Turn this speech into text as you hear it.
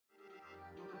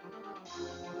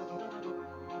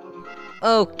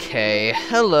Okay,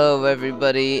 hello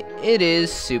everybody, it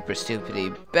is Super Stupidity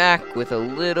back with a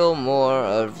little more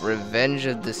of Revenge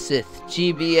of the Sith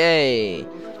GBA.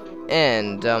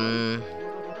 And,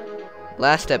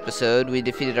 last episode we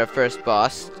defeated our first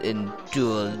boss in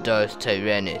Duel Darth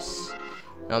Tyrannus.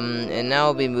 And now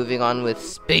I'll be moving on with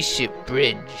Spaceship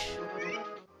Bridge.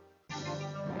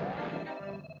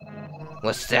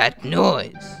 What's that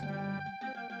noise?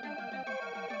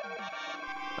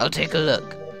 I'll take a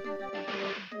look.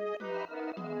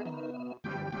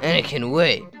 Anakin,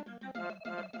 wait.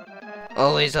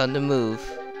 Always on the move.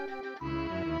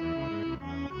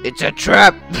 It's a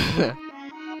trap!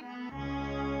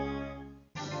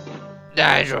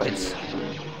 Die, droids.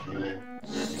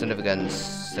 Son of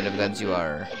guns you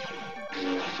are.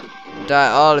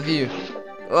 Die, all of you.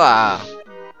 Wow.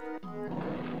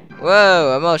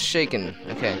 Whoa, I'm all shaken.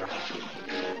 Okay.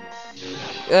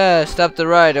 Stop the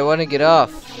ride, I want to get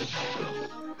off.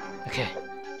 Okay.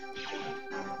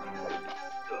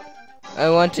 I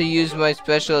want to use my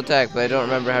special attack, but I don't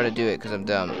remember how to do it because I'm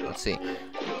dumb. Let's see.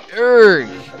 Urgh!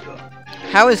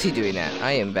 How is he doing that?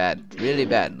 I am bad. Really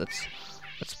bad. Let's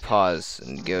pause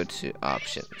and go to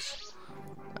options.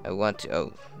 I want to...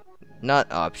 Oh.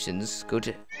 Not options. Go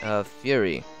to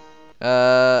Fury.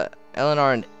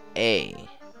 LNR and A.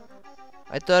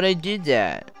 I thought I did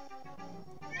that.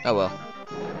 Oh well.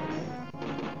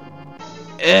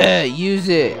 Use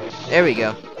it. There we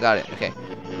go. Got it. Okay.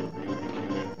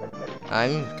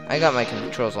 I got my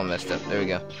controls all messed up. There we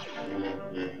go.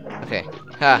 Okay.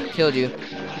 Ha! Killed you.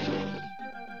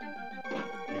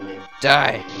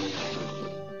 Die.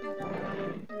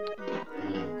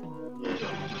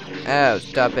 Oh,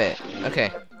 stop it.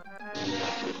 Okay.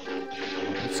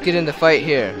 Let's get in the fight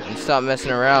here and stop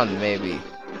messing around, maybe.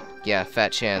 Yeah,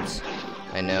 fat chance.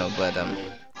 I know, but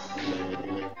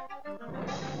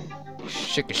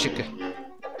Shika.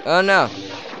 Oh no!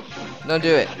 Don't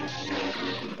do it.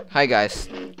 Hi guys.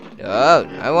 Oh,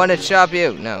 I want to chop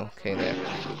you. No, okay there.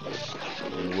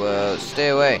 Whoa, stay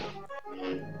away.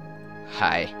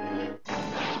 Hi.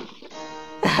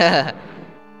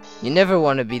 You never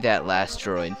want to be that last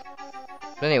droid.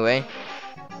 But anyway,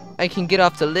 I can get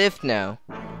off the lift now.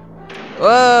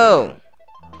 Whoa!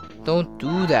 Don't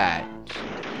do that.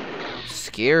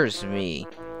 Scares me.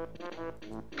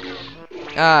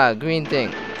 Ah, green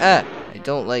thing. I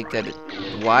don't like that.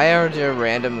 Why are there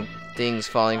random things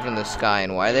falling from the sky,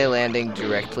 and why are they landing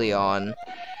directly on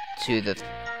to the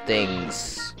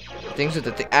things? Things with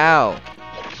the ow!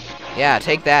 Yeah,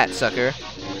 take that, sucker.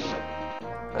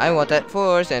 I want that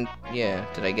force, and yeah,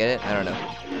 did I get it? I don't know.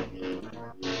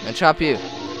 And chop you.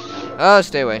 Oh,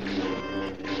 stay away.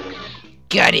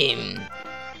 Got him.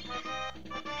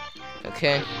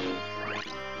 Okay.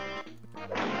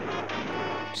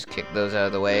 Just kick those out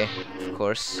of the way, of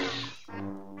course.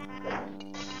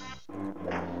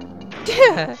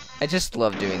 I just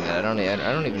love doing that.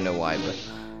 I don't even know why, but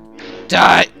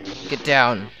die! Get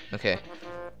down. Okay.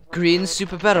 Green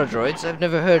super battle droids. I've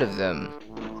never heard of them.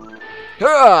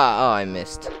 Hurrah! Oh, I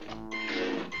missed.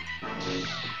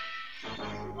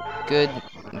 Good.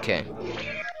 Okay.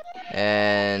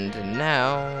 And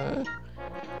now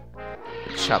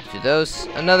chop through those.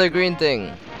 Another green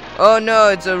thing. Oh no,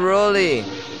 it's a rolly.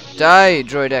 Die,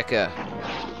 droideka.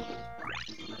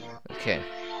 Okay.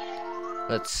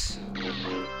 Let's...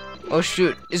 Oh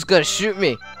shoot, it's gonna shoot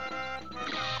me.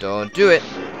 Don't do it.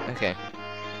 Okay.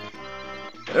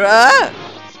 Ah!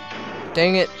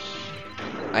 Dang it.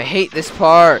 I hate this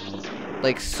part.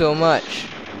 Like, so much.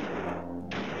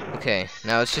 Okay,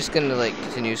 now it's just gonna, like,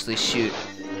 continuously shoot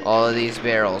all of these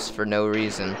barrels for no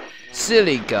reason.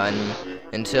 Silly gun.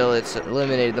 Until it's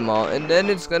eliminated them all. And then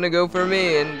it's gonna go for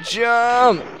me and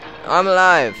jump! I'm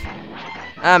alive.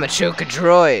 I'm a Choka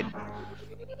droid.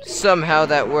 Somehow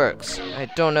that works. I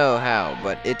don't know how,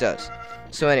 but it does.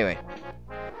 So anyway.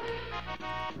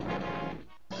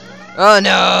 Oh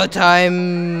no,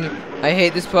 time! I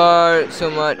hate this part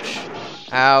so much.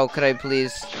 How could I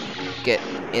please get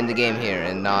in the game here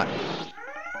and not...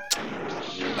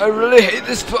 I really hate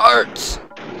this part!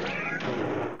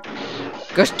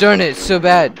 Gosh darn it, it's so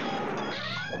bad.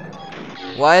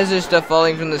 Why is there stuff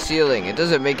falling from the ceiling? It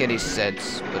doesn't make any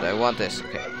sense, but I want this.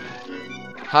 Okay.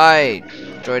 Hi,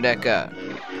 droideka.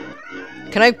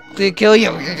 Can I kill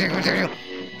you?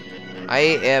 I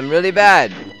am really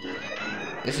bad.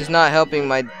 This is not helping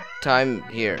my time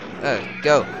here.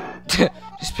 Go.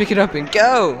 Just pick it up and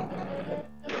go.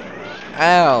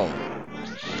 Ow.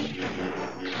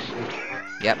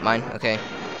 Yep, mine. Okay.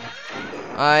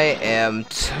 I am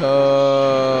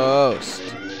toast.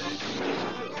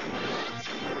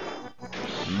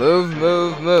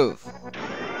 Move.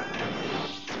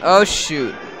 Oh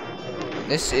shoot.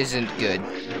 This isn't good.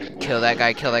 Kill that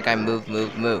guy, move,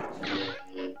 move, move.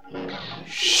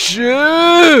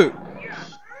 Shoot!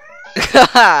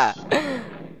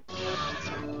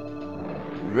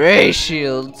 Ray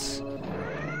shields.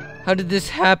 How did this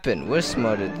happen? We're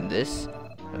smarter than this.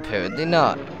 Apparently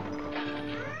not.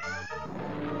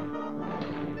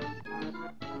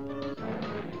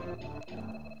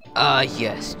 Ah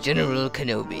yes, General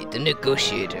Kenobi, the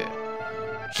negotiator.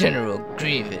 General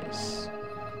Grievous.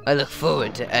 I look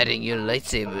forward to adding your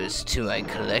lightsabers to my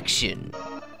collection.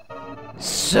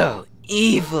 So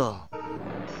evil!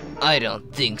 I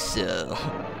don't think so.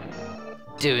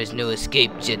 There is no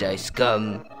escape, Jedi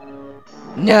scum.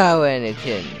 Now,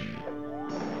 Anakin.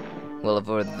 Well, if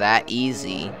it were that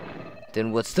easy,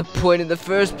 then what's the point in the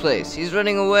first place? He's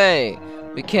running away.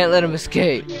 We can't let him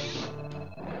escape.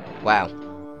 Wow.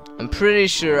 I'm pretty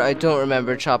sure I don't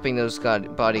remember chopping those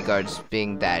bodyguards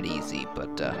being that easy,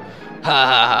 but, ha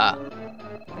ha ha.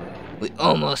 We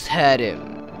almost had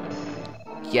him.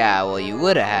 Yeah, well, you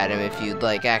would have had him if you'd,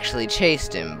 like, actually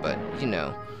chased him, but, you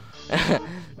know.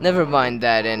 Never mind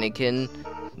that, Anakin.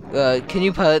 Can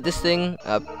you pilot this thing?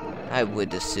 I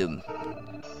would assume.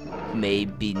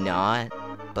 Maybe not,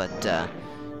 but,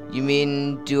 you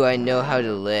mean, do I know how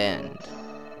to land?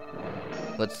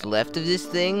 What's left of this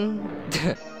thing?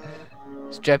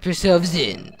 Strap yourselves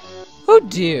in. Oh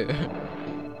dear.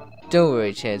 Don't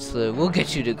worry, Chancellor, we'll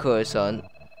get you to Coruscant.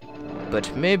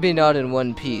 But maybe not in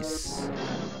one piece.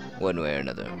 One way or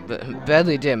another. But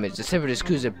badly damaged, the Separatist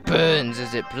cruiser burns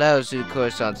as it plows through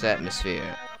Coruscant's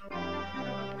atmosphere.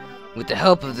 With the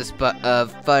help of the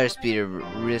fire speeder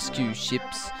rescue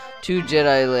ships, 2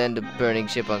 Jedi land a burning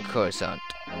ship on Coruscant.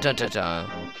 Dun dun dun.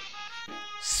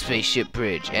 Spaceship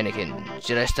bridge, Anakin.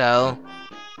 Jedi style.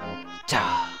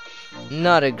 Ta.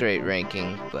 Not a great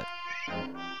ranking, but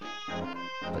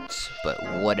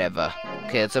whatever.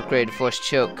 Okay, let's upgrade to Force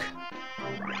Choke.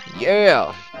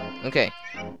 Yeah. Okay.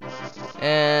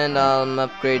 And I'm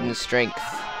upgrading Strength.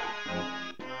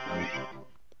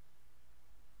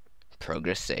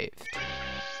 Progress saved.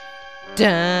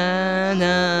 Da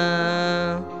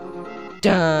na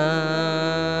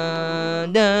da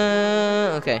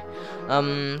da. Okay.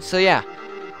 So yeah.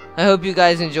 I hope you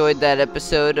guys enjoyed that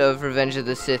episode of Revenge of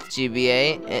the Sith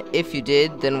GBA. If you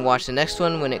did, then watch the next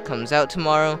one when it comes out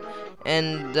tomorrow.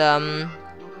 And,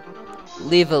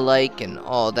 leave a like and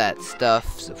all that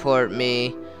stuff. Support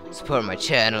me. Support my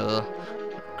channel.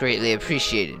 Greatly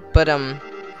appreciated. But,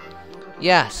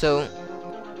 yeah, so,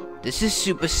 this is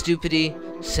Super Stupidity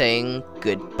saying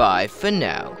goodbye for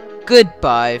now.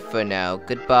 Goodbye for now.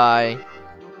 Goodbye.